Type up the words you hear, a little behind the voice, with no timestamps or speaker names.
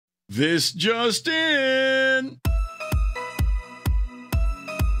This just in!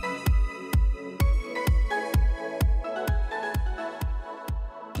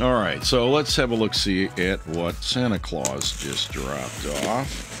 All right, so let's have a look-see at what Santa Claus just dropped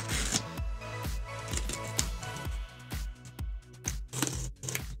off.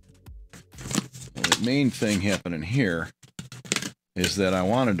 Well, the main thing happening here is that I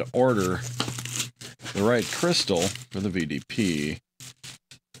wanted to order the right crystal for the VDP.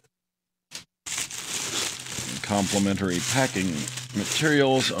 And complementary packing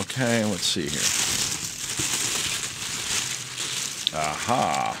materials. Okay, let's see here.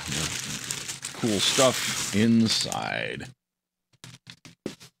 Aha! Cool stuff inside.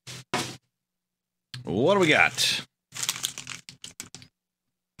 What do we got?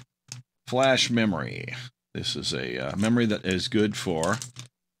 Flash memory. This is a memory that is good for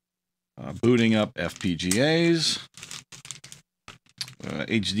booting up FPGAs.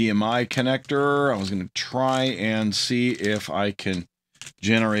 HDMI connector. I was going to try and see if I can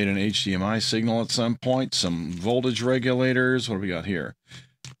generate an HDMI signal at some point. Some voltage regulators. What do we got here?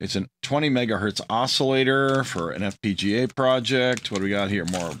 It's a 20 megahertz oscillator for an FPGA project. What do we got here?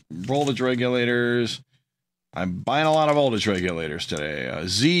 More voltage regulators. I'm buying a lot of voltage regulators today.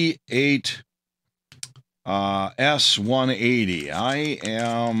 Z80 S180. I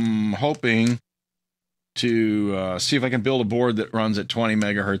am hoping to see if I can build a board that runs at 20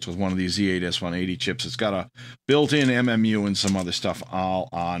 megahertz with one of these Z80 S180 chips. It's got a built-in MMU and some other stuff all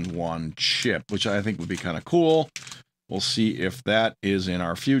on one chip, which I think would be kind of cool. We'll see if that is in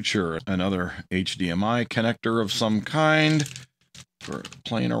our future. Another HDMI connector of some kind for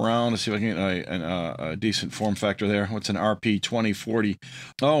playing around to see if I can get a decent form factor there. What's an RP2040?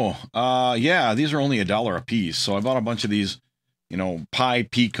 Oh, yeah, these are only $1 a piece. So I bought a bunch of these, you know, Pi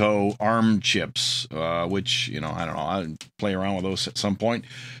Pico ARM chips, which, you know, I don't know, I'll play around with those at some point,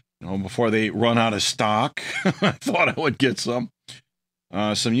 you know, before they run out of stock. I thought I would get some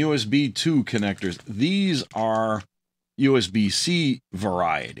USB 2 connectors. These are USB-C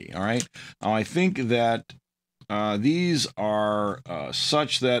variety, all right? Now, I think that these are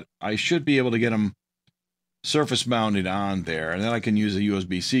such that I should be able to get them surface mounted on there, and then I can use a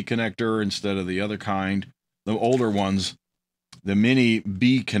USB-C connector instead of the other kind, the older ones, the mini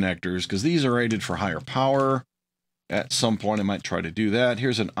B connectors, because these are rated for higher power. At some point, I might try to do that.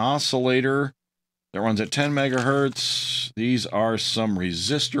 Here's an oscillator that runs at 10 megahertz. These are some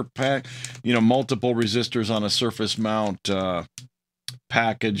resistor pack, you know, multiple resistors on a surface mount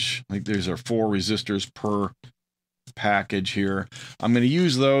package. I think these are 4 resistors per package here. I'm going to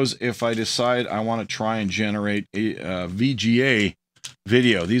use those if I decide I want to try and generate a VGA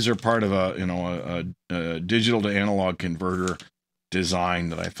video. These are part of a, you know, a digital to analog converter design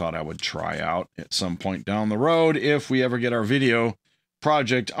that I thought I would try out at some point down the road if we ever get our video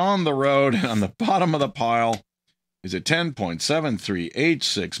project on the road. On the bottom of the pile is a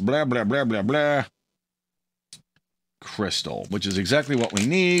 10.73H6 blah blah blah blah blah crystal, which is exactly what we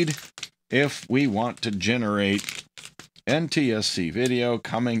need if we want to generate NTSC video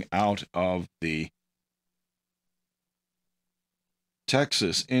coming out of the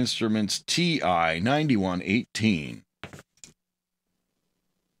Texas Instruments TI-9118.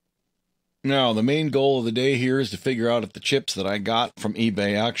 Now, the main goal of the day here is to figure out if the chips that I got from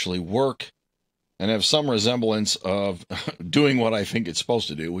eBay actually work and have some resemblance of doing what I think it's supposed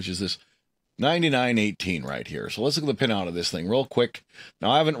to do, which is this 9918 right here. So let's look at the pinout of this thing real quick.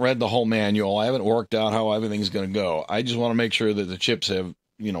 Now, I haven't read the whole manual. I haven't worked out how everything's going to go. I just want to make sure that the chips have,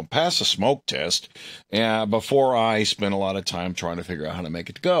 you know, passed a smoke test before I spend a lot of time trying to figure out how to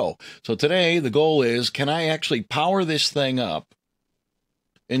make it go. So today, the goal is, can I actually power this thing up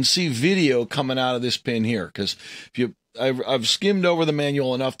and see video coming out of this pin here? Because I've skimmed over the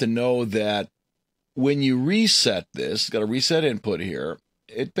manual enough to know that when you reset this, got a reset input here,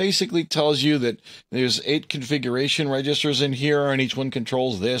 it basically tells you that there's 8 configuration registers in here, and each one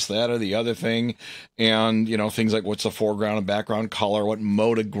controls this, that, or the other thing. And, you know, things like what's the foreground and background color, what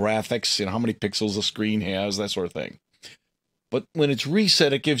mode of graphics, you know, how many pixels the screen has, that sort of thing. But when it's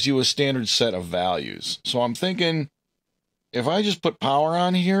reset, it gives you a standard set of values. So I'm thinking, if I just put power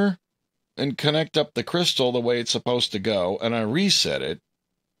on here and connect up the crystal the way it's supposed to go, and I reset it,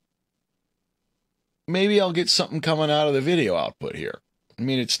 maybe I'll get something coming out of the video output here. I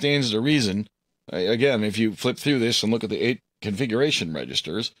mean, it stands to reason. Again, if you flip through this and look at the 8 configuration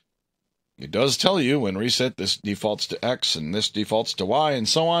registers, it does tell you when reset, this defaults to X and this defaults to Y and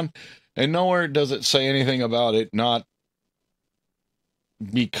so on. And nowhere does it say anything about it not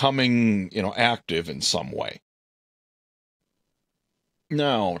becoming, you know, active in some way.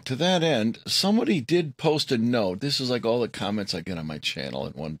 Now, to that end, somebody did post a note. This is like all the comments I get on my channel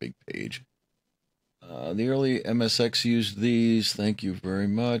in one big page. The early MSX used these. Thank you very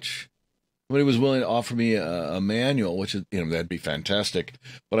much. Somebody was willing to offer me a manual, which is, that'd be fantastic.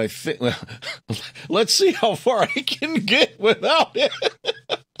 But I think, well, let's see how far I can get without it.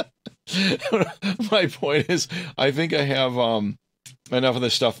 My point is, I think I have enough of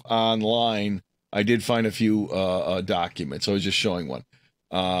this stuff online. I did find a few documents. I was just showing one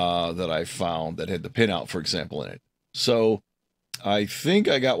that I found that had the pinout, for example, in it. So I think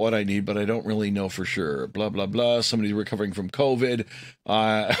I got what I need, but I don't really know for sure. Blah, blah, blah. Somebody's recovering from COVID.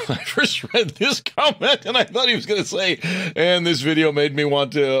 I first read this comment, and I thought he was going to say, and this video made me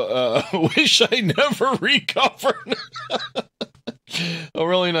want to wish I never recovered. A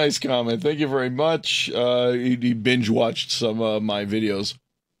really nice comment. Thank you very much. He binge-watched some of my videos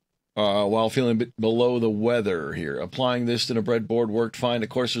while feeling a bit below the weather here. Applying this to the breadboard worked fine. Of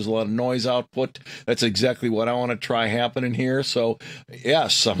course, there's a lot of noise output. That's exactly what I want to try happening here. So,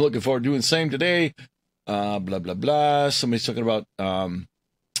 yes, I'm looking forward to doing the same today. Blah, blah, blah. Somebody's talking about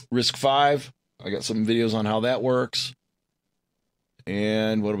RISC-V. I got some videos on how that works.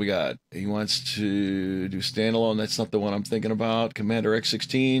 And what do we got? He wants to do standalone. That's not the one I'm thinking about. Commander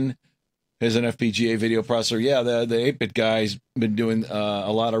X16 is an FPGA video processor. Yeah, the 8-bit guy's been doing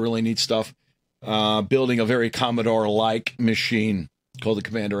a lot of really neat stuff, building a very Commodore-like machine called the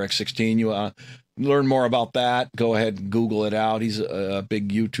Commander X16. You learn more about that, go ahead and Google it out. He's a big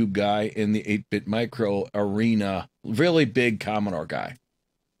YouTube guy in the 8-bit micro arena. Really big Commodore guy.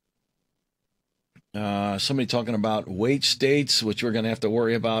 Somebody talking about wait states, which we're going to have to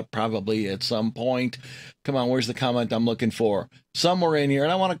worry about probably at some point. Come on, where's the comment I'm looking for? Somewhere in here,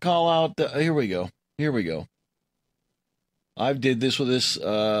 and I want to call out, here we go. Here we go. I did this with this,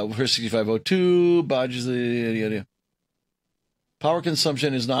 for 6502, Bodges, power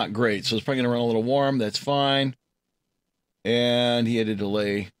consumption is not great, so it's probably going to run a little warm. That's fine. And he had a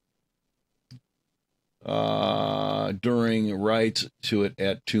delay during writes to it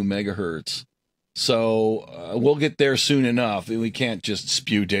at 2 megahertz. So we'll get there soon enough. We can't just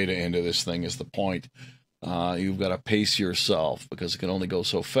spew data into this thing is the point. You've got to pace yourself because it can only go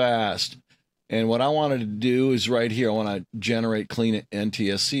so fast. And what I wanted to do is right here, I want to generate clean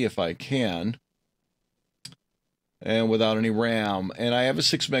NTSC if I can. And without any RAM. And I have a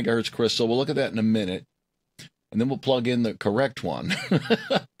 6 megahertz crystal. We'll look at that in a minute. And then we'll plug in the correct one.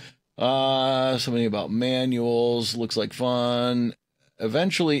 Something about manuals. Looks like fun.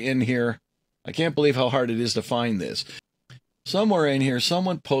 Eventually in here, I can't believe how hard it is to find this. Somewhere in here,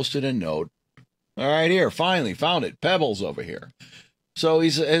 someone posted a note. All right, here, finally found it. Pebbles over here. So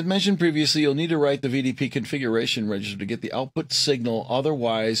he's, as mentioned previously, you'll need to write the VDP configuration register to get the output signal.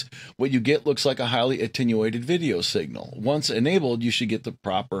 Otherwise, what you get looks like a highly attenuated video signal. Once enabled, you should get the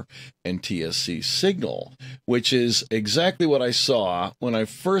proper NTSC signal, which is exactly what I saw when I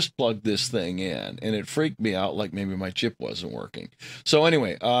first plugged this thing in, and it freaked me out like maybe my chip wasn't working. So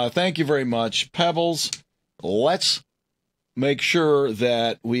anyway, thank you very much, Pebbles. Let's make sure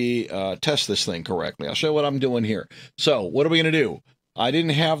that we test this thing correctly. I'll show you what I'm doing here. So what are we going to do? I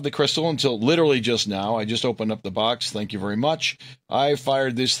didn't have the crystal until literally just now. I just opened up the box. Thank you very much. I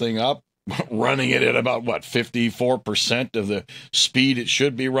fired this thing up, running it at about, what, 54% of the speed it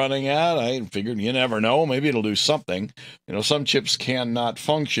should be running at. I figured you never know. Maybe it'll do something. You know, some chips cannot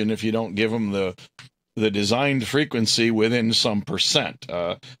function if you don't give them the designed frequency within some percent.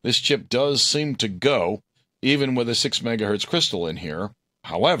 This chip does seem to go, even with a 6 megahertz crystal in here.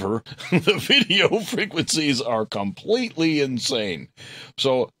 However, the video frequencies are completely insane.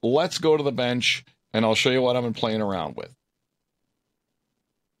 So let's go to the bench, and I'll show you what I've been playing around with.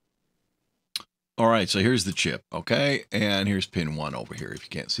 All right, so here's the chip, okay? And here's pin 1 over here. If you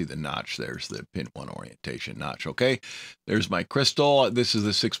can't see the notch, there's the pin 1 orientation notch, okay? There's my crystal. This is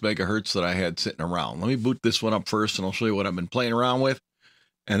the 6 megahertz that I had sitting around. Let me boot this one up first, and I'll show you what I've been playing around with.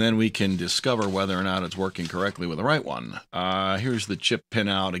 And then we can discover whether or not it's working correctly with the right one. Here's the chip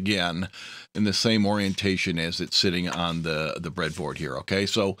pinout again in the same orientation as it's sitting on the breadboard here, okay?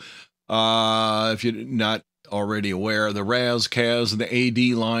 So if you're not already aware, the RAS, CAS, and the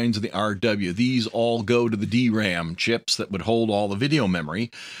AD lines and the RW, these all go to the DRAM chips that would hold all the video memory.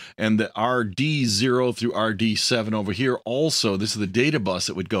 And the RD0 through RD7 over here also, this is the data bus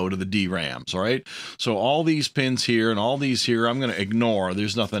that would go to the DRAMs, all right? So all these pins here and all these here, I'm going to ignore.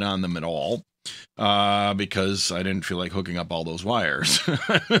 There's nothing on them at all because I didn't feel like hooking up all those wires,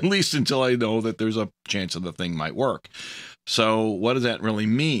 at least until I know that there's a chance that the thing might work. So what does that really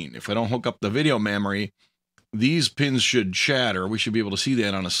mean? If I don't hook up the video memory, these pins should shatter. We should be able to see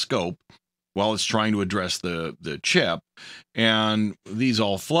that on a scope. while it's trying to address the chip. And these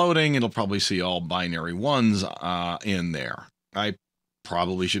all floating, it'll probably see all binary ones in there. I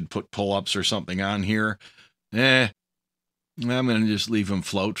probably should put pull-ups or something on here. I'm going to just leave them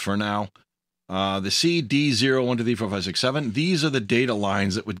float for now. The CD0123456 these are the data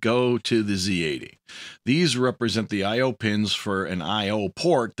lines that would go to the Z80. These represent the I/O pins for an I/O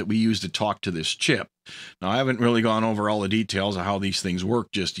port that we use to talk to this chip. Now, I haven't really gone over all the details of how these things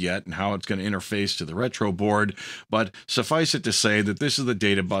work just yet and how it's going to interface to the retro board, but suffice it to say that this is the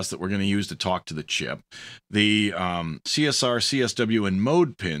data bus that we're going to use to talk to the chip. The CSR, CSW, and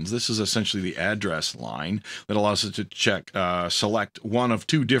mode pins, this is essentially the address line that allows us to select one of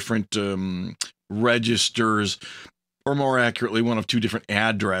two different registers, or more accurately, one of two different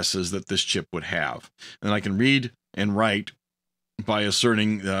addresses that this chip would have. And I can read and write by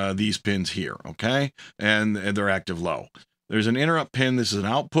asserting these pins here, okay? And they're active low. There's an interrupt pin. This is an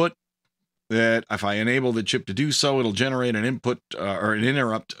output that if I enable the chip to do so, it'll generate an input or an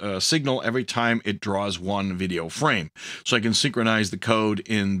interrupt signal every time it draws one video frame. So I can synchronize the code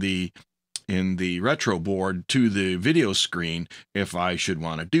in the retro board to the video screen if I should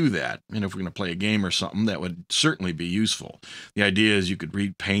want to do that. And if we're going to play a game or something, that would certainly be useful. The idea is you could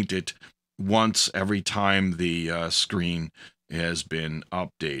repaint it once every time the screen has been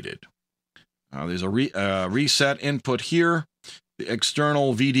updated. There's a reset input here. The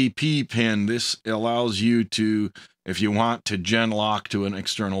external VDP pin, this allows you to, if you want to gen lock to an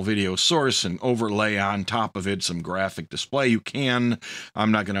external video source and overlay on top of it some graphic display, you can.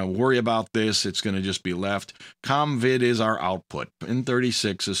 I'm not going to worry about this. It's going to just be left. ComVid is our output. Pin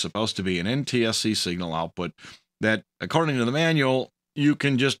 36 is supposed to be an NTSC signal output that, according to the manual, you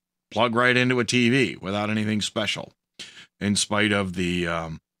can just plug right into a TV without anything special. In spite of the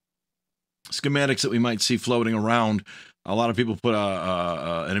schematics that we might see floating around, a lot of people put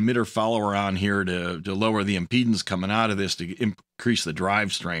an emitter follower on here to lower the impedance coming out of this to increase the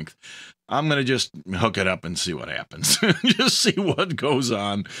drive strength. I'm going to just hook it up and see what happens. Just see what goes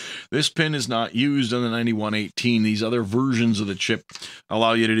on. This pin is not used on the 9118. These other versions of the chip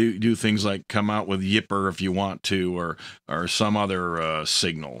allow you to do things like come out with Yipper if you want to, or some other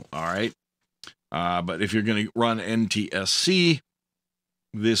signal, all right? But if you're going to run NTSC,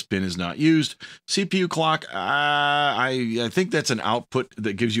 this pin is not used. CPU clock, I think that's an output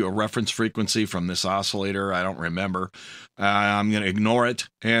that gives you a reference frequency from this oscillator. I don't remember. I'm going to ignore it.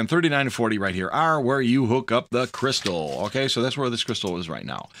 And 39 and 40 right here are where you hook up the crystal. Okay, so that's where this crystal is right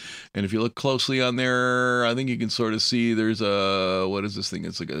now. And if you look closely on there, I think you can sort of see there's a, what is this thing?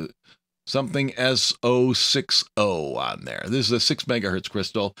 It's like a something SO60 on there. This is a 6 megahertz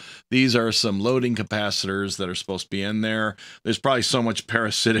crystal. These are some loading capacitors that are supposed to be in there. There's probably so much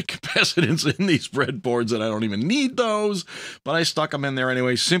parasitic capacitance in these breadboards that I don't even need those, but I stuck them in there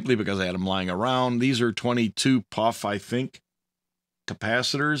anyway, simply because I had them lying around. These are 22 puff, I think,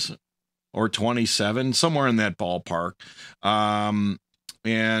 capacitors, or 27, somewhere in that ballpark.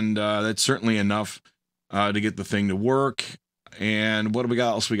 And that's certainly enough to get the thing to work. And what do we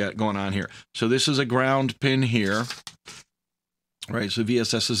got else we got going on here? So this is a ground pin here, right? So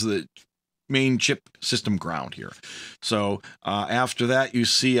VSS is the main chip system ground here. So after that, you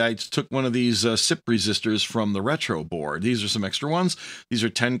see I took one of these SIP resistors from the retro board. These are some extra ones. These are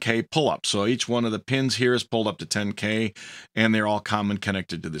 10K pull-ups. So each one of the pins here is pulled up to 10K, and they're all common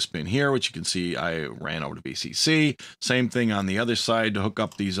connected to this pin here, which you can see I ran over to VCC. Same thing on the other side to hook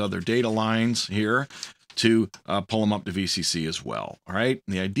up these other data lines here to pull them up to VCC as well. All right.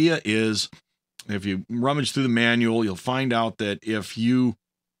 And the idea is, if you rummage through the manual, you'll find out that if you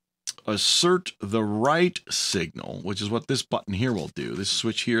assert the right signal, which is what this button here will do, this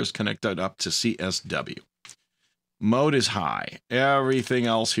switch here is connected up to CSW. Mode is high. Everything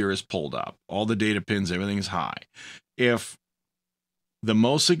else here is pulled up. All the data pins, everything is high. If the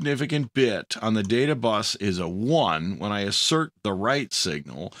most significant bit on the data bus is a 1, when I assert the right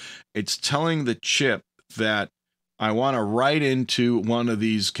signal, it's telling the chip that I want to write into one of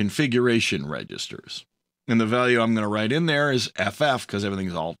these configuration registers. And the value I'm going to write in there is FF, because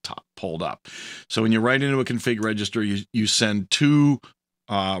everything's all pulled up. So when you write into a config register, you send 2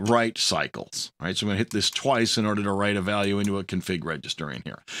 write cycles, right? So I'm going to hit this twice in order to write a value into a config register in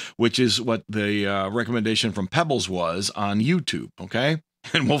here, which is what the recommendation from Pebbles was on YouTube, okay?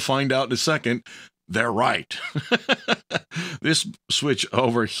 And we'll find out in a second. They're right. This switch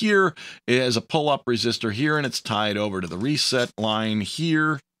over here is a pull-up resistor here, and it's tied over to the reset line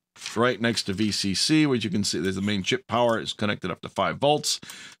here, right next to VCC, which you can see there's the main chip power is connected up to 5 volts.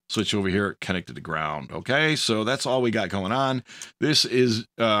 Switch over here, connected to ground. Okay, so that's all we got going on. This is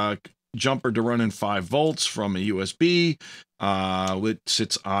jumper to run in 5 volts from a USB. It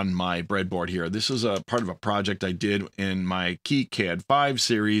sits on my breadboard here. This is a part of a project I did in my KiCad 5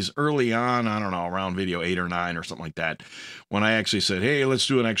 series early on, I don't know, around video 8 or 9 or something like that, when I actually said, hey, let's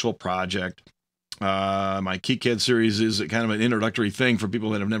do an actual project. My KiCad series is kind of an introductory thing for people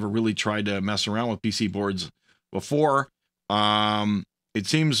that have never really tried to mess around with PC boards before. It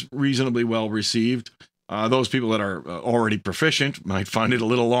seems reasonably well received. Those people that are already proficient might find it a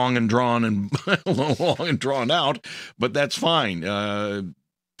little long and drawn and a little long and drawn out, but that's fine.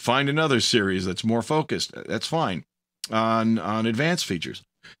 Find another series that's more focused. That's fine on advanced features.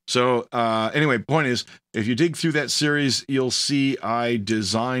 So anyway, point is, if you dig through that series, you'll see I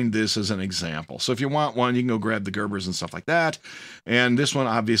designed this as an example. So if you want one, you can go grab the Gerbers and stuff like that. And this one,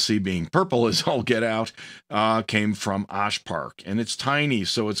 obviously being purple as all get out, came from Osh Park. And it's tiny,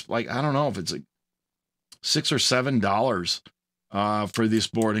 so it's like, I don't know if it's like $6 or $7 for this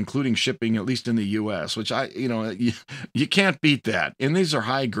board, including shipping, at least in the US, which you can't beat that. And these are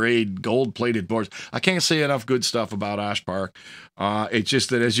high grade gold plated boards. I can't say enough good stuff about Osh Park. It's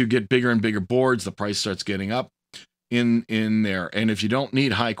just that as you get bigger and bigger boards, the price starts getting up in there. And if you don't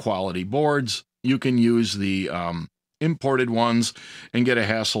need high quality boards, you can use the imported ones and get a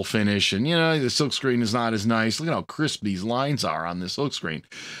hassle finish. And, the silkscreen is not as nice. Look at how crisp these lines are on this silkscreen.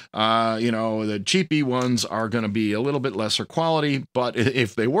 The cheapy ones are going to be a little bit lesser quality, but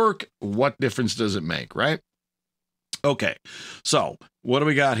if they work, what difference does it make, right? Okay, so what do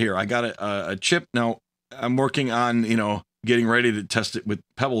we got here? I got a chip. Now, I'm working on, getting ready to test it with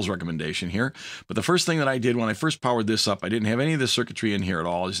Pebble's recommendation here. But the first thing that I did when I first powered this up, I didn't have any of the circuitry in here at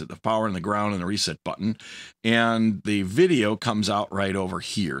all. I just had the power and the ground and the reset button. And the video comes out right over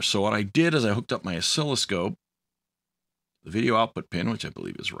here. So what I did is I hooked up my oscilloscope, the video output pin, which I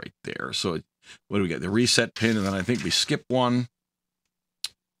believe is right there. So what do we get? The reset pin, and then I think we skip one,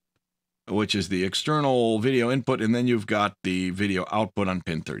 which is the external video input, and then you've got the video output on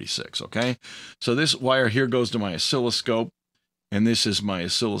pin 36, okay? So this wire here goes to my oscilloscope, and this is my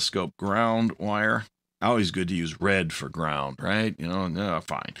oscilloscope ground wire. Always good to use red for ground, right? No,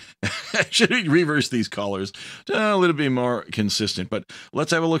 fine. Should we reverse these colors to a little bit more consistent? But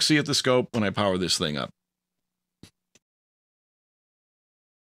let's have a look-see at the scope when I power this thing up.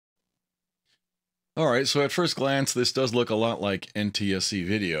 All right, so at first glance, this does look a lot like NTSC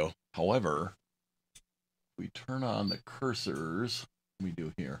video. However, if we turn on the cursors, what we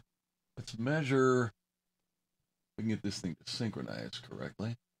do here, let's measure, if we can get this thing to synchronize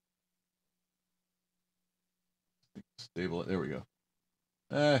correctly. Stable, there we go.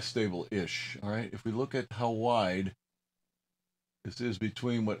 Stable-ish, all right? If we look at how wide this is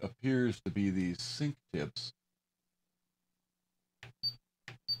between what appears to be these sync tips,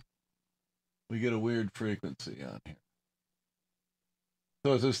 we get a weird frequency on here.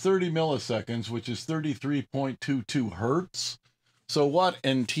 So it says 30 milliseconds, which is 33.22 hertz. So what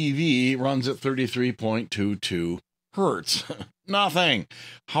in TV runs at 33.22 hertz? Nothing.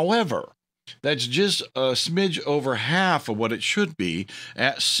 However, that's just a smidge over half of what it should be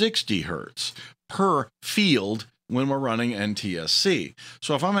at 60 hertz per field when we're running NTSC.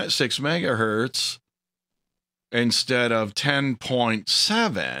 So if I'm at 6 megahertz instead of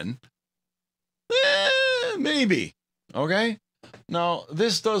 10.7, maybe, okay? Now,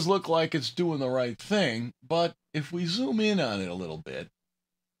 this does look like it's doing the right thing, but if we zoom in on it a little bit,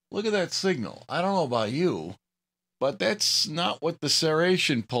 look at that signal. I don't know about you, but that's not what the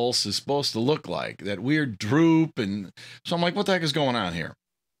serration pulse is supposed to look like, that weird droop. And so I'm like, what the heck is going on here?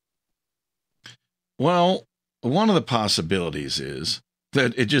 Well, one of the possibilities is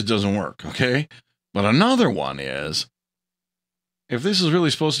that it just doesn't work, okay? But another one is, if this is really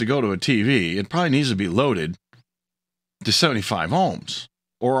supposed to go to a TV, it probably needs to be loaded to 75 ohms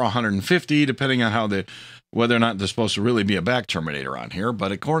or 150, depending on whether or not there's supposed to really be a back terminator on here.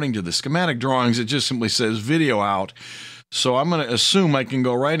 But according to the schematic drawings, it just simply says video out. So I'm going to assume I can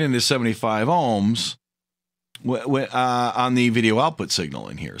go right into 75 ohms on the video output signal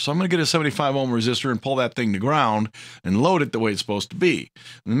in here. So I'm going to get a 75 ohm resistor and pull that thing to ground and load it the way it's supposed to be.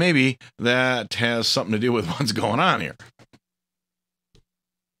 And maybe that has something to do with what's going on here.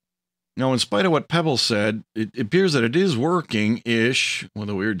 Now, in spite of what Pebble said, it appears that it is working-ish with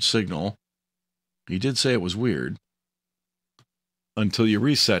a weird signal. He did say it was weird until you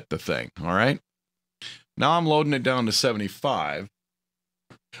reset the thing, all right? Now I'm loading it down to 75.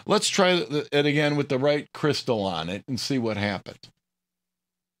 Let's try it again with the right crystal on it and see what happens.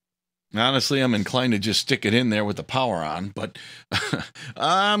 Honestly, I'm inclined to just stick it in there with the power on, but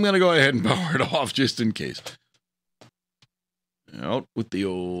I'm going to go ahead and power it off just in case. Out with the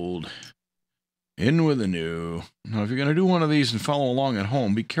old In with the new. Now, if you're going to do one of these and follow along at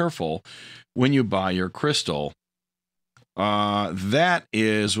home, be careful when you buy your crystal. That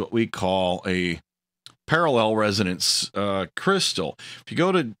is what we call a parallel resonance crystal. If you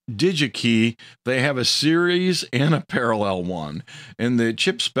go to DigiKey, they have a series and a parallel one, and the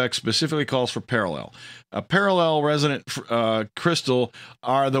chip spec specifically calls for parallel. A parallel resonant crystal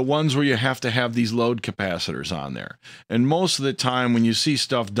are the ones where you have to have these load capacitors on there, and most of the time when you see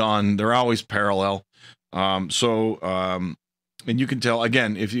stuff done, they're always parallel. And you can tell,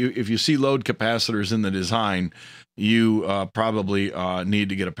 again, if you see load capacitors in the design, you probably need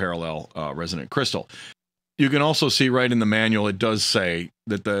to get a parallel resonant crystal. You can also see right in the manual, it does say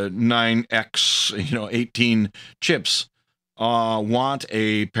that the 9X, 18 chips want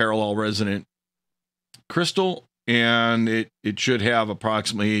a parallel resonant crystal, and it should have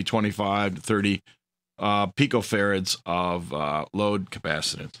approximately 25 to 30 picofarads of load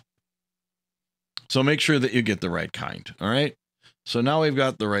capacitance. So make sure that you get the right kind, all right? So now we've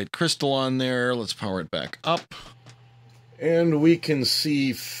got the right crystal on there. Let's power it back up. And we can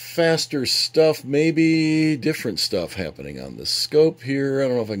see faster stuff, maybe different stuff happening on the scope here. I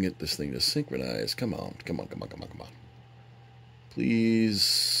don't know if I can get this thing to synchronize. Come on. Please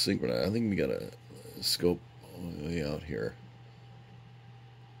synchronize. I think we got a scope way out here.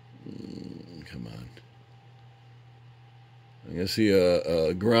 Come on. I can see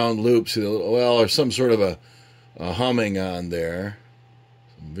a ground loop. See or some sort of a humming on there.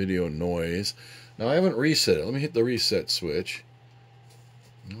 Some video noise. Now, I haven't reset it. Let me hit the reset switch.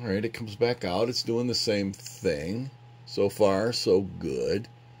 All right, it comes back out. It's doing the same thing. So far, so good.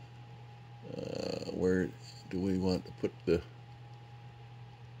 Where do we want to put the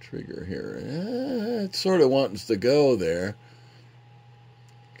trigger here? It sort of wants to go there.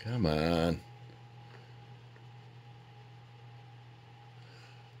 Come on.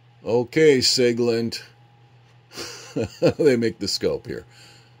 Okay, Siglant. They make the scope here.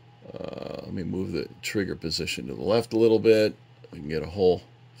 Let me move the trigger position to the left a little bit. We can get a whole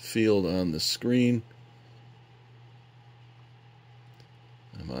field on the screen.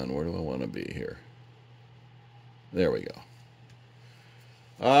 Come on, where do I want to be here? There we go.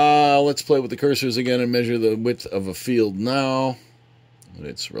 Let's play with the cursors again and measure the width of a field now. And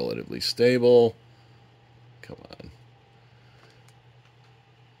it's relatively stable. Come on.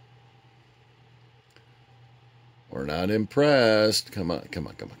 We're not impressed. Come on.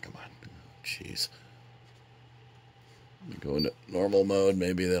 Jeez. Go into normal mode.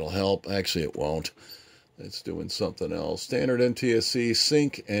 Maybe that'll help. Actually, it won't. It's doing something else. Standard NTSC,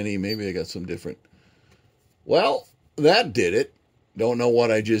 sync, any. Maybe I got some different. Well, that did it. Don't know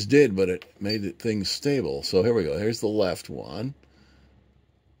what I just did, but it made things stable. So here we go. Here's the left one.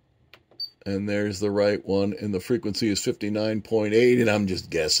 And there's the right one. And the frequency is 59.8. And I'm just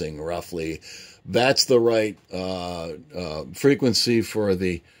guessing roughly. That's the right frequency for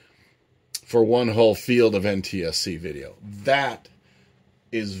one whole field of NTSC video. That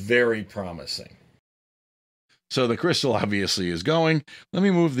is very promising. So the crystal obviously is going. Let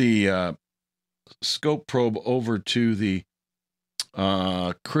me move the scope probe over to the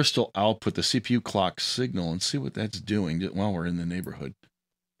crystal output, the CPU clock signal, and see what that's doing while we're in the neighborhood.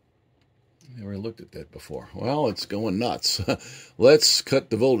 Never looked at that before. Well, it's going nuts. Let's cut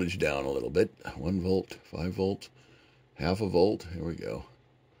the voltage down a little bit. 1 volt, 5 volt, half a volt. Here we go.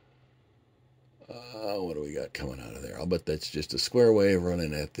 What do we got coming out of there? I'll bet that's just a square wave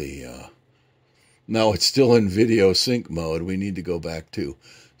running at the... No, it's still in video sync mode. We need to go back to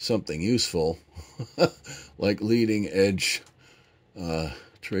something useful, like leading edge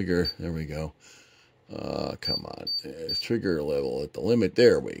trigger. There we go. Come on. Trigger level at the limit.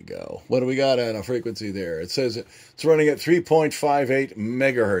 There we go. What do we got on a frequency there? It says it's running at 3.58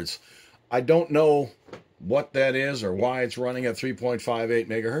 megahertz. I don't know what that is or why it's running at 3.58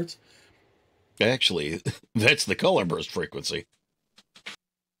 megahertz. Actually, that's the color burst frequency.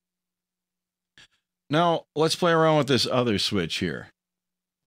 Now, let's play around with this other switch here.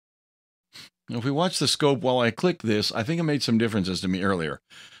 Now, if we watch the scope while I click this, I think it made some differences to me earlier.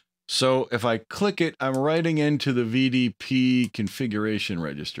 So if I click it, I'm writing into the VDP configuration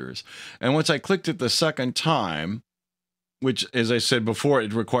registers. And once I clicked it the second time, which, as I said before,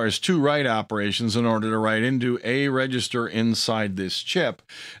 it requires 2 write operations in order to write into a register inside this chip.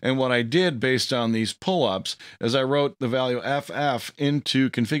 And what I did based on these pull-ups is I wrote the value FF into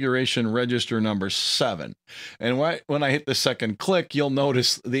configuration register number 7. And when I hit the second click, you'll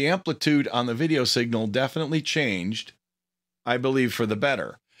notice the amplitude on the video signal definitely changed, I believe, for the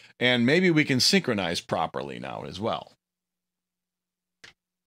better. And maybe we can synchronize properly now as well.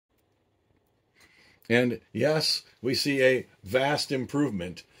 And yes, we see a vast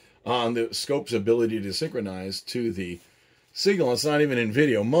improvement on the scope's ability to synchronize to the signal. It's not even in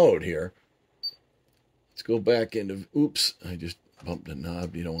video mode here. Let's go back into, oops, I just bumped a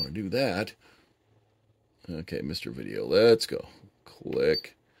knob. You don't want to do that. Okay, Mr. Video, let's go.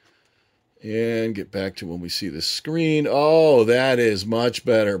 Click. And get back to when we see the screen. Oh, that is much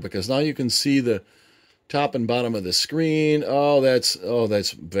better because now you can see the top and bottom of the screen. Oh, that's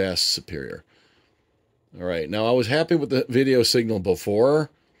vast superior. All right, now I was happy with the video signal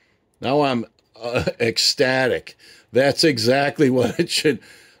before. Now I'm ecstatic. That's exactly what it should.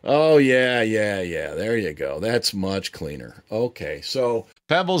 Oh, yeah. There you go. That's much cleaner. Okay, so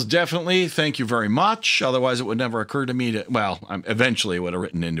Pebbles, definitely, thank you very much. Otherwise, it would never occur to me to, well, I eventually would have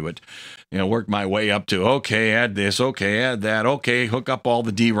written into it, work my way up to, okay, add this, okay, add that, okay, hook up all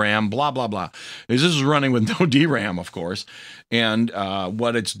the DRAM, blah, blah, blah. This is running with no DRAM, of course. And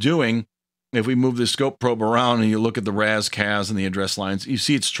what it's doing, if we move the scope probe around and you look at the RAS, CAS, and the address lines, you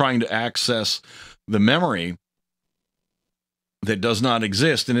see it's trying to access the memory that does not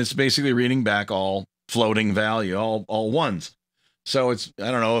exist, and it's basically reading back all floating value, all ones. So it's,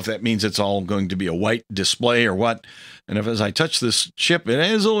 I don't know if that means it's all going to be a white display or what. And if as I touch this chip, it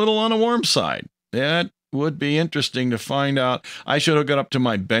is a little on the warm side. That would be interesting to find out. I should hook it up to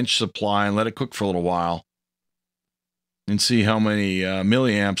my bench supply and let it cook for a little while and see how many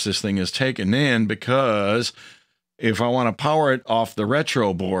milliamps this thing has taken in, because if I want to power it off the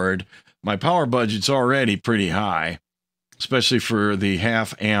retro board, my power budget's already pretty high, especially for the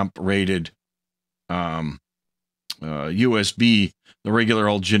 0.5 amp rated USB, the regular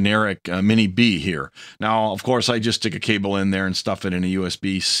old generic mini B here. Now, of course, I just stick a cable in there and stuff it in a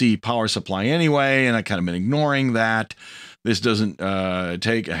USB-C power supply anyway, and I kind of been ignoring that. This doesn't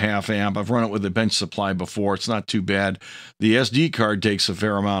take a 0.5 amp. I've run it with a bench supply before. It's not too bad. The SD card takes a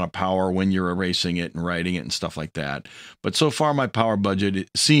fair amount of power when you're erasing it and writing it and stuff like that. But so far, my power budget, it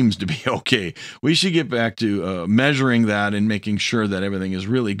seems to be okay. We should get back to measuring that and making sure that everything is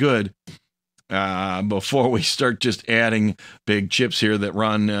really good before we start just adding big chips here that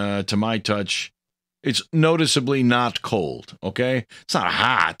run, to my touch, it's noticeably not cold, okay? It's not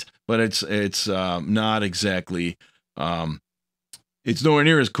hot, but it's not exactly, it's nowhere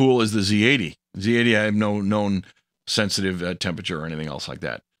near as cool as the Z80. Z80, I have no known sensitive temperature or anything else like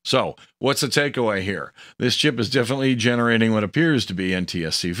that. So what's the takeaway here? This chip is definitely generating what appears to be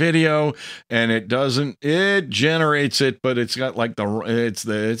NTSC video, and it generates it, but it's got like it's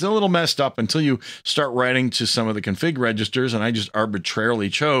a little messed up until you start writing to some of the config registers, and I just arbitrarily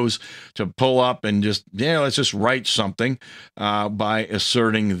chose to pull up and just, let's just write something by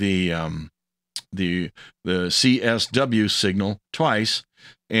asserting the CSW signal twice,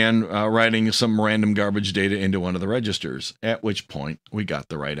 and writing some random garbage data into one of the registers, at which point we got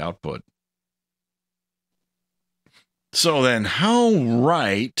the right output. So then, how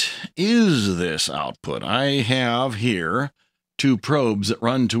right is this output? I have here 2 probes that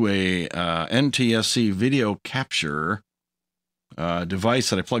run to a NTSC video capture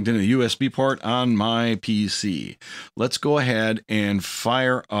device that I plugged into the USB port on my PC. Let's go ahead and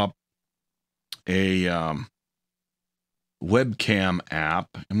fire up a webcam app.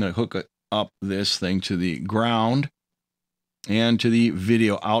 I'm going to hook up this thing to the ground and to the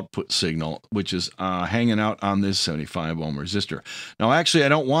video output signal, which is hanging out on this 75 ohm resistor. Now, actually, I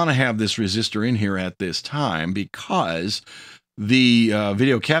don't want to have this resistor in here at this time because the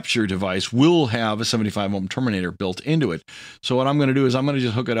video capture device will have a 75 ohm terminator built into it. So what I'm going to do is I'm going to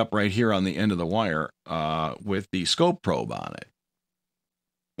just hook it up right here on the end of the wire with the scope probe on it.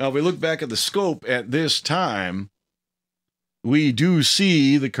 Now, if we look back at the scope at this time, we do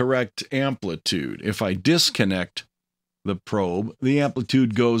see the correct amplitude. If I disconnect the probe, the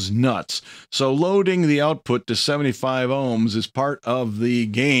amplitude goes nuts. So loading the output to 75 ohms is part of the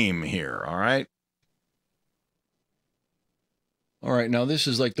game here, all right? All right, now this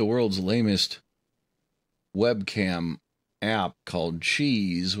is like the world's lamest webcam app called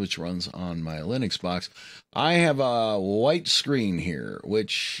Cheese, which runs on my Linux box. I have a white screen here,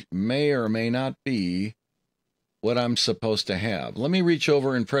 which may or may not be what I'm supposed to have. Let me reach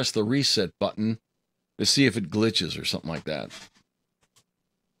over and press the reset button to see if it glitches or something like that.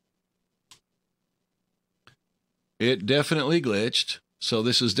 It definitely glitched, so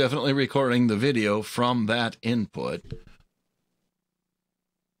this is definitely recording the video from that input.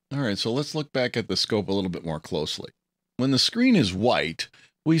 All right, so let's look back at the scope a little bit more closely. When the screen is white,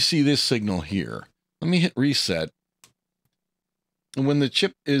 we see this signal here. Let me hit reset. And when the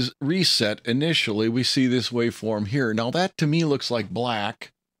chip is reset initially, we see this waveform here. Now that to me looks like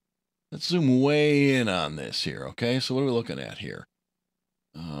black. Let's zoom way in on this here, okay? So what are we looking at here?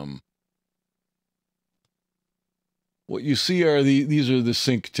 What you see are these are the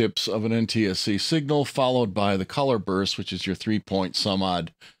sync tips of an NTSC signal, followed by the color burst, which is your 3 point some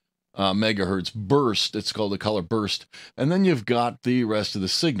odd megahertz burst. It's called the color burst. And then you've got the rest of the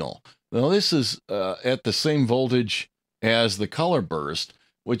signal. Now, this is at the same voltage as the color burst,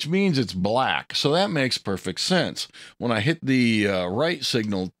 which means it's black. So that makes perfect sense. When I hit the right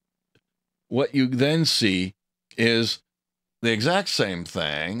signal, what you then see is the exact same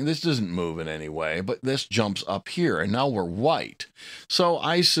thing. This doesn't move in any way, but this jumps up here, and now we're white. So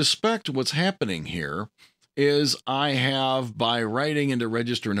I suspect what's happening here is I have, by writing into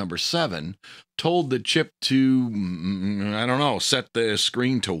register number 7, told the chip to, I don't know, set the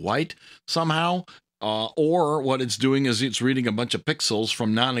screen to white somehow. Or what it's doing is it's reading a bunch of pixels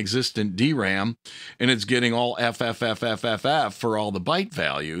from non-existent DRAM, and it's getting all FFFFFF for all the byte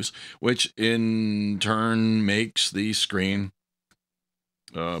values, which in turn makes the screen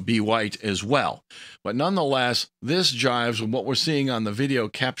be white as well. But nonetheless, this jives with what we're seeing on the video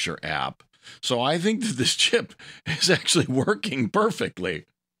capture app. So I think that this chip is actually working perfectly.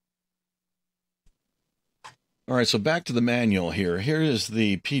 All right, so back to the manual here. Here is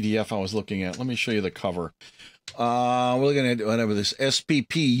the PDF I was looking at. Let me show you the cover. We're looking at whatever this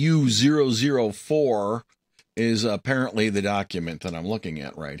SPPU004 is apparently the document that I'm looking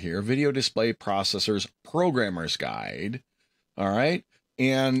at right here. Video Display Processors Programmer's Guide. All right,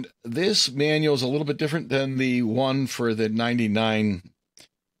 and this manual is a little bit different than the one for the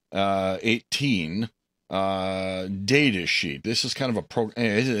 9118 data sheet. This is kind of a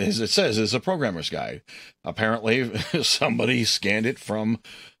as it says, it's a programmer's guide. Apparently somebody scanned it from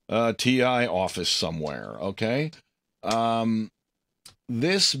a TI office somewhere. Okay.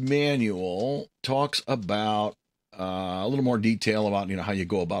 This manual talks about a little more detail about, how you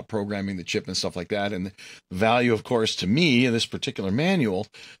go about programming the chip and stuff like that. And the value, of course, to me in this particular manual,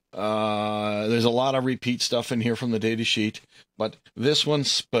 there's a lot of repeat stuff in here from the data sheet, but this one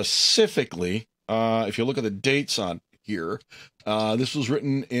specifically, if you look at the dates on here, this was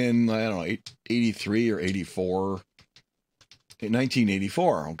written in, I don't know, 83 or 84,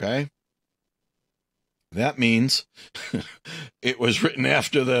 1984, okay? That means it was written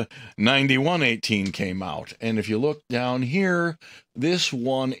after the 9118 came out. And if you look down here, this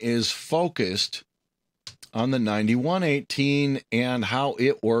one is focused on the 9118 and how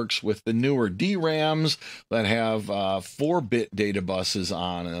it works with the newer DRAMs that have 4-bit data buses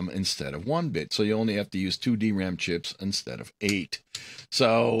on them instead of 1-bit. So you only have to use 2 DRAM chips instead of 8.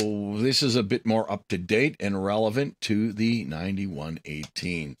 So this is a bit more up to date and relevant to the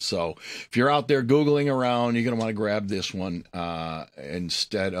 9118. So if you're out there Googling around, you're going to want to grab this one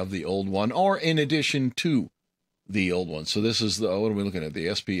instead of the old one, or in addition to the old one. So this is the, what are we looking at? The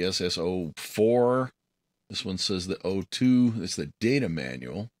SPSS04. This one says the 02. It's the data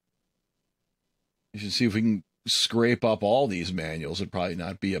manual. You should see if we can scrape up all these manuals. It'd probably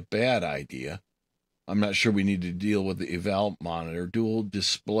not be a bad idea. I'm not sure we need to deal with the eval monitor. Dual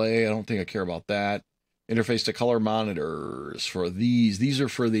display, I don't think I care about that. Interface to color monitors for these. These are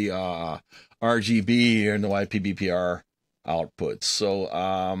for the RGB and the YPBPR outputs.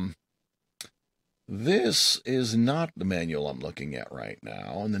 So this is not the manual I'm looking at right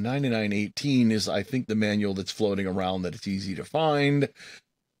now. And the 9918 is, I think, the manual that's floating around that it's easy to find.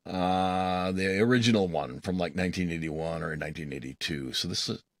 The original one from like 1981 or 1982. So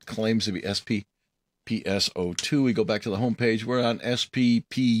this claims to be SPPS02. We go back to the home page. We're on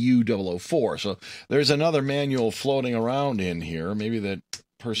SPPU004. So there's another manual floating around in here. Maybe that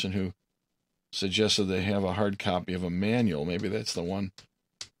person who suggested they have a hard copy of a manual, maybe that's the one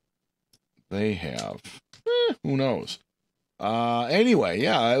they have. Who knows? Anyway,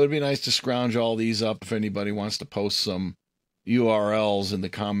 yeah, it would be nice to scrounge all these up. If anybody wants to post some URLs in the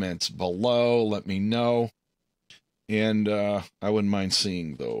comments below, let me know. And I wouldn't mind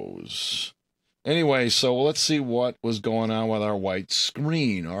seeing those. Anyway, so let's see what was going on with our white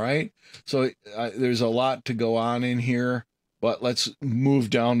screen, all right? So there's a lot to go on in here, but let's move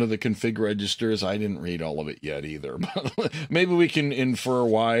down to the config registers. I didn't read all of it yet either. But maybe we can infer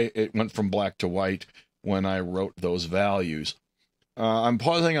why it went from black to white when I wrote those values. I'm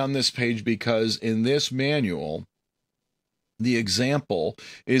pausing on this page because in this manual, the example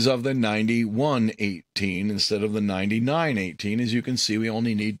is of the 9118 instead of the 9918. As you can see, we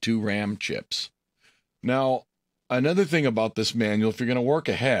only need 2 RAM chips. Now, another thing about this manual, if you're going to work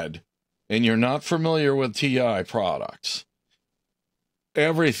ahead and you're not familiar with TI products,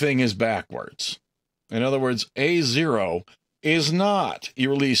 everything is backwards. In other words, A0 is not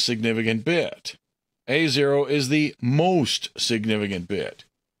your least significant bit. A0 is the most significant bit.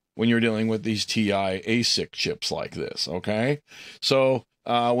 when you're dealing with these TI ASIC chips like this, okay? So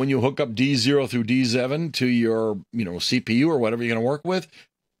when you hook up D0 through D7 to your, CPU or whatever you're going to work with,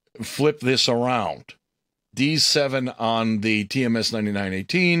 flip this around. D7 on the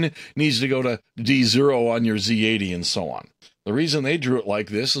TMS9118 needs to go to D0 on your Z80 and so on. The reason they drew it like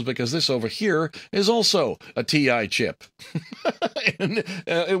this is because this over here is also a TI chip. And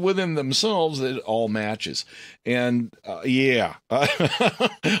within themselves, it all matches. And yeah,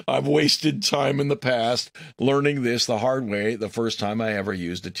 I've wasted time in the past learning this the hard way the first time I ever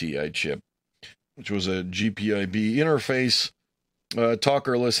used a TI chip, which was a GPIB interface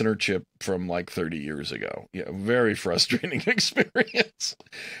talker listener chip from like 30 years ago. Yeah, very frustrating experience.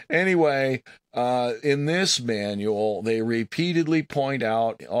 Anyway, in this manual, they repeatedly point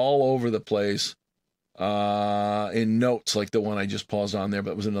out all over the place in notes like the one I just paused on there,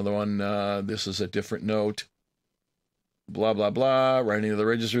 but it was another one. This is a different note. Blah, blah, blah, writing to the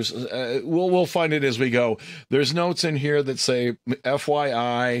registers. We'll find it as we go. There's notes in here that say,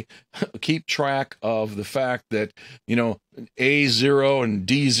 FYI, keep track of the fact that, A0 and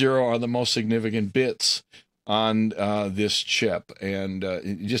D0 are the most significant bits on this chip. And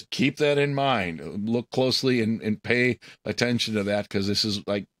just keep that in mind. Look closely and pay attention to that, because this is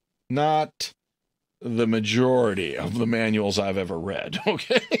like not the majority of the manuals I've ever read,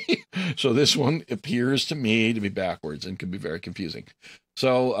 okay? So this one appears to me to be backwards and can be very confusing.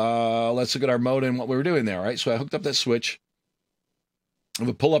 So let's look at our mode and what we were doing there, right? So I hooked up that switch. I have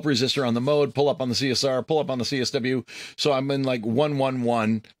a pull-up resistor on the mode, pull up on the CSR, pull up on the CSW. So I'm in like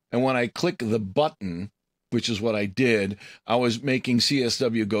 111, and when I click the button, which is what I did, I was making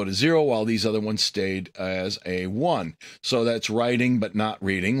CSW go to 0 while these other ones stayed as a 1. So that's writing but not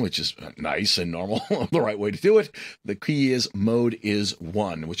reading, which is nice and normal, the right way to do it. The key is mode is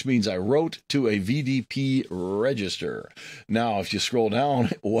 1, which means I wrote to a VDP register. Now, if you scroll down,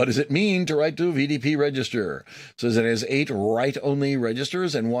 what does it mean to write to a VDP register? It says it has 8 write-only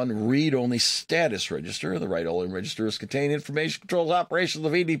registers and 1 read-only status register. The write-only registers contain information controls operations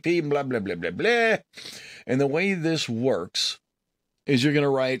of the VDP, blah, blah, blah, blah, blah. And the way this works is you're going to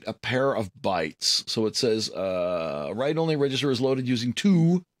write a pair of bytes. So it says write-only register is loaded using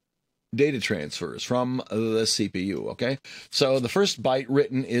 2 data transfers from the CPU, okay? So the first byte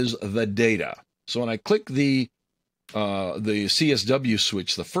written is the data. So when I click the CSW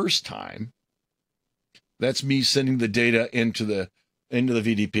switch the first time, that's me sending the data into the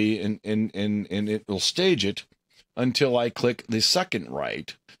VDP, and it will stage it until I click the second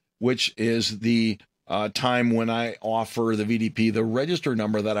write, which is the time when I offer the VDP the register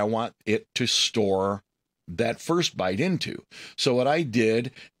number that I want it to store that first byte into. So what I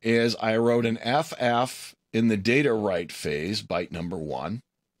did is I wrote an FF in the data write phase, byte number 1,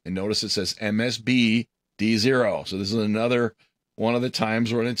 and notice it says MSB D0. So this is another one of the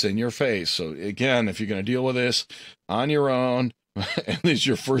times when it's in your face. So again, if you're going to deal with this on your own, and this is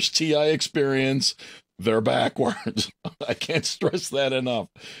your first TI experience, they're backwards. I can't stress that enough.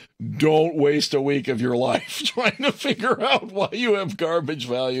 Don't waste a week of your life trying to figure out why you have garbage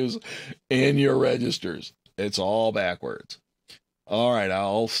values in your registers. It's all backwards. All right,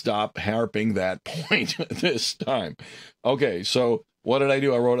 I'll stop harping that point this time. Okay, so what did I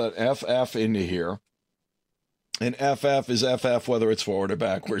do? I wrote an FF into here. And FF is FF whether it's forward or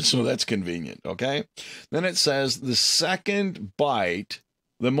backwards, so that's convenient, okay? Then it says the second byte,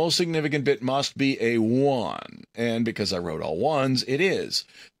 the most significant bit must be a 1. And because I wrote all 1s, it is.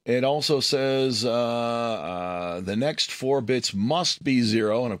 It also says the next 4 bits must be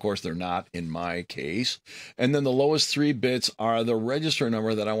 0. And of course, they're not in my case. And then the lowest 3 bits are the register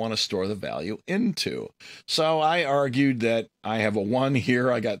number that I want to store the value into. So I argued that I have a 1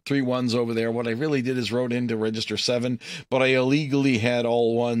 here. I got 3 1s over there. What I really did is wrote into register 7, but I illegally had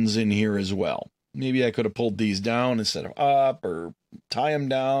all 1s in here as well. Maybe I could have pulled these down instead of up, or tie them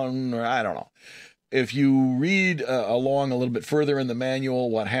down, or I don't know. If you read along a little bit further in the manual,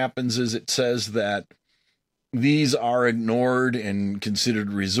 what happens is it says that these are ignored and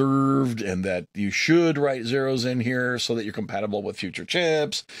considered reserved, and that you should write 0s in here so that you're compatible with future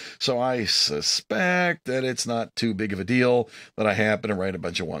chips. So I suspect that it's not too big of a deal that I happen to write a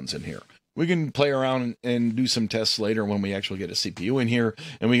bunch of 1s in here. We can play around and do some tests later when we actually get a CPU in here,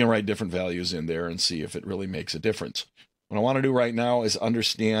 and we can write different values in there and see if it really makes a difference. What I want to do right now is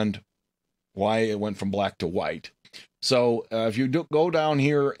understand why it went from black to white. So if you go down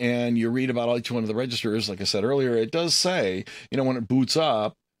here and you read about each one of the registers, like I said earlier, it does say, when it boots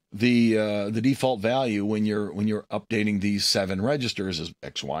up, the default value when you're updating these 7 registers is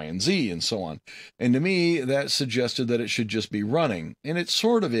X, Y, and Z, and so on. And to me, that suggested that it should just be running, and it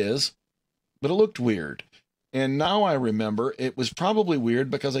sort of is. But it looked weird. And now I remember it was probably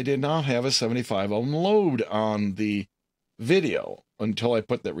weird because I did not have a 75 ohm load on the video until I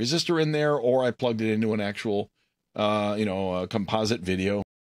put that resistor in there, or I plugged it into an actual, composite video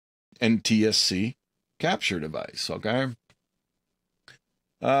NTSC capture device. Okay.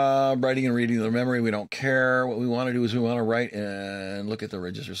 Writing and reading the memory, we don't care. What we want to do is we want to write and look at the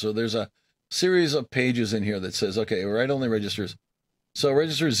register. So there's a series of pages in here that says, okay, write only registers. So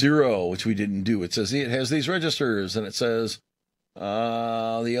register 0, which we didn't do, it says it has these registers, and it says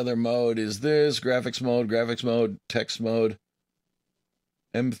the other mode is this, graphics mode, text mode,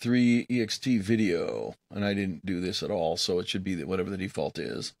 M3 EXT video, and I didn't do this at all, so it should be whatever the default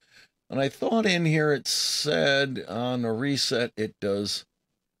is. And I thought in here it said on a reset it does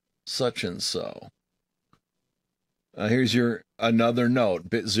such and so. Here's your another note.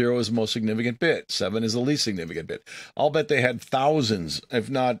 Bit 0 is the most significant bit. 7 is the least significant bit. I'll bet they had thousands, if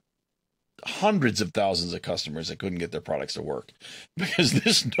not hundreds of thousands of customers that couldn't get their products to work because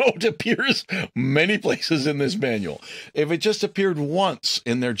this note appears many places in this manual. If it just appeared once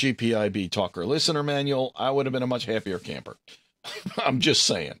in their GPIB talker listener manual, I would have been a much happier camper. I'm just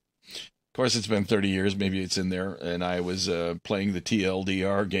saying. Of course, it's been 30 years. Maybe it's in there, and I was playing the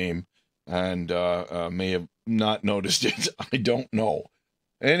TLDR game and may have not noticed it. I don't know.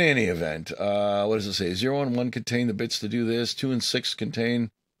 In any event, what does it say? 0 and 1 contain the bits to do this. 2 and 6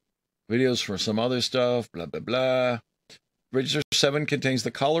 contain videos for some other stuff. Blah, blah, blah. Register 7 contains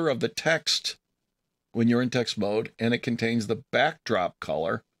the color of the text when you're in text mode, and it contains the backdrop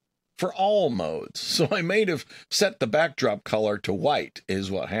color for all modes. So I may have set the backdrop color to white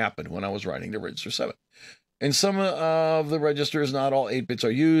is what happened when I was writing to register 7. In some of the registers, not all 8 bits are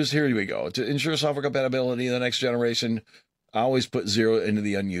used. Here we go. To ensure software compatibility in the next generation, I always put 0 into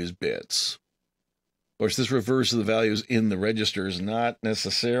the unused bits. Of course, this refers to the values in the registers, not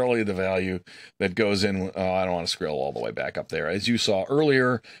necessarily the value that goes in. Oh, I don't want to scroll all the way back up there. As you saw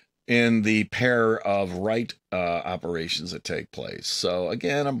earlier in the pair of write operations that take place. So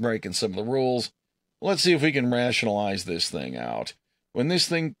again, I'm breaking some of the rules. Let's see if we can rationalize this thing out. When this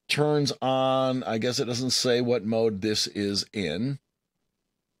thing turns on, I guess it doesn't say what mode this is in.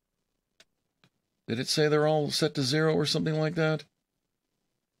 Did it say they're all set to 0 or something like that?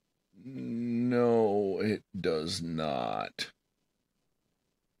 No, it does not.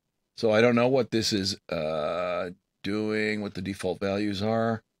 So I don't know what this is doing, what the default values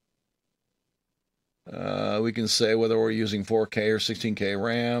are. We can say whether we're using 4K or 16K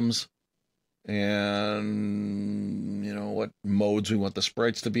RAMs. And, what modes we want the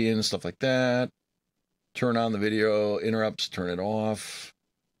sprites to be in and stuff like that. Turn on the video, interrupts, turn it off.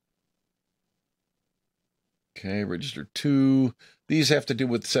 Okay, register 2. These have to do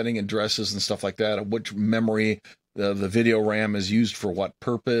with setting addresses and stuff like that, which memory the video RAM is used for what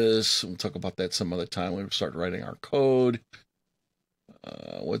purpose. We'll talk about that some other time when we start writing our code.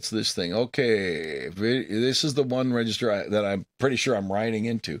 What's this thing? Okay, this is the one register that I'm pretty sure I'm writing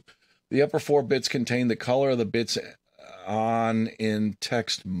into. The upper 4 bits contain the color of the bits on in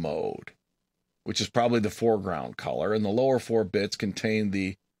text mode, which is probably the foreground color, and the lower 4 bits contain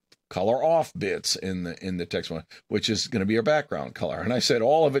the color off bits in the text mode, which is going to be your background color. And I set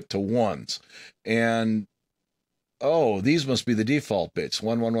all of it to 1s. And oh, these must be the default bits.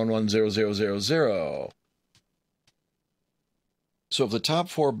 11110000. So if the top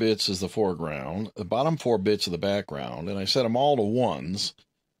 4 bits is the foreground, the bottom 4 bits are the background, and I set them all to 1s,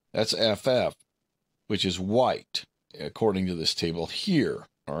 that's FF, which is white, according to this table here,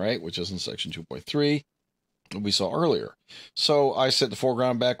 all right, which is in section 2.3, we saw earlier. So I set the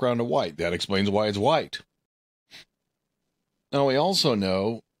foreground background to white. That explains why it's white. Now we also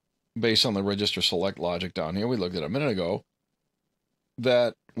know, based on the register select logic down here, we looked at a minute ago,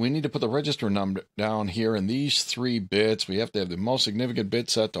 that we need to put the register number down here in these 3 bits. We have to have the most significant bit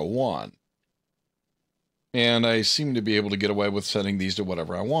set to 1. And I seem to be able to get away with setting these to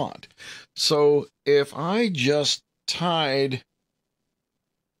whatever I want. So if I just tied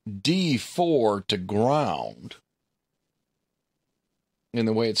D4 to ground, in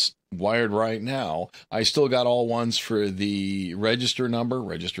the way it's wired right now, I still got all 1s for the register number,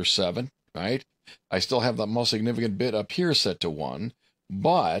 register 7, right? I still have the most significant bit up here set to 1,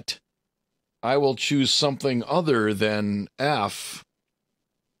 but I will choose something other than F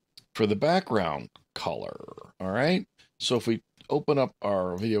for the background color. All right. So if we open up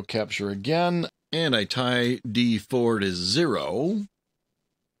our video capture again, and I tie D4 to 0,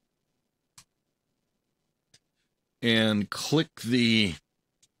 and click the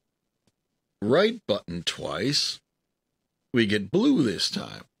right button twice, we get blue this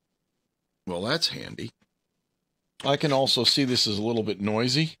time. Well, that's handy. I can also see this is a little bit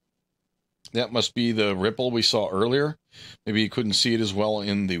noisy. That must be the ripple we saw earlier. Maybe you couldn't see it as well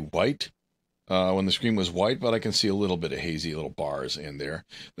in the white, when the screen was white, but I can see a little bit of hazy little bars in there.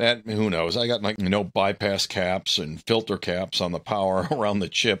 That, who knows? I got, like, bypass caps and filter caps on the power around the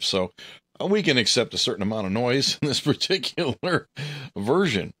chip, so we can accept a certain amount of noise in this particular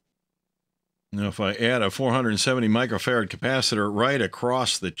version. Now, if I add a 470 microfarad capacitor right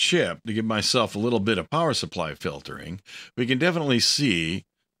across the chip to give myself a little bit of power supply filtering, we can definitely see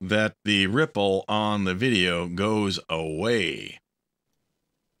that the ripple on the video goes away.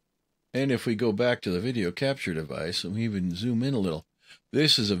 And if we go back to the video capture device and we even zoom in a little,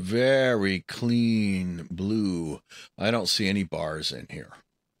 this is a very clean blue. I don't see any bars in here.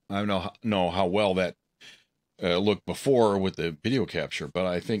 I don't know how well that looked before with the video capture, but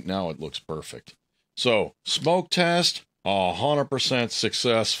I think now it looks perfect. So, smoke test, 100%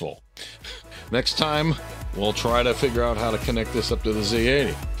 successful. Next time, we'll try to figure out how to connect this up to the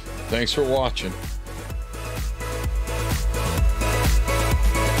Z80. Thanks for watching.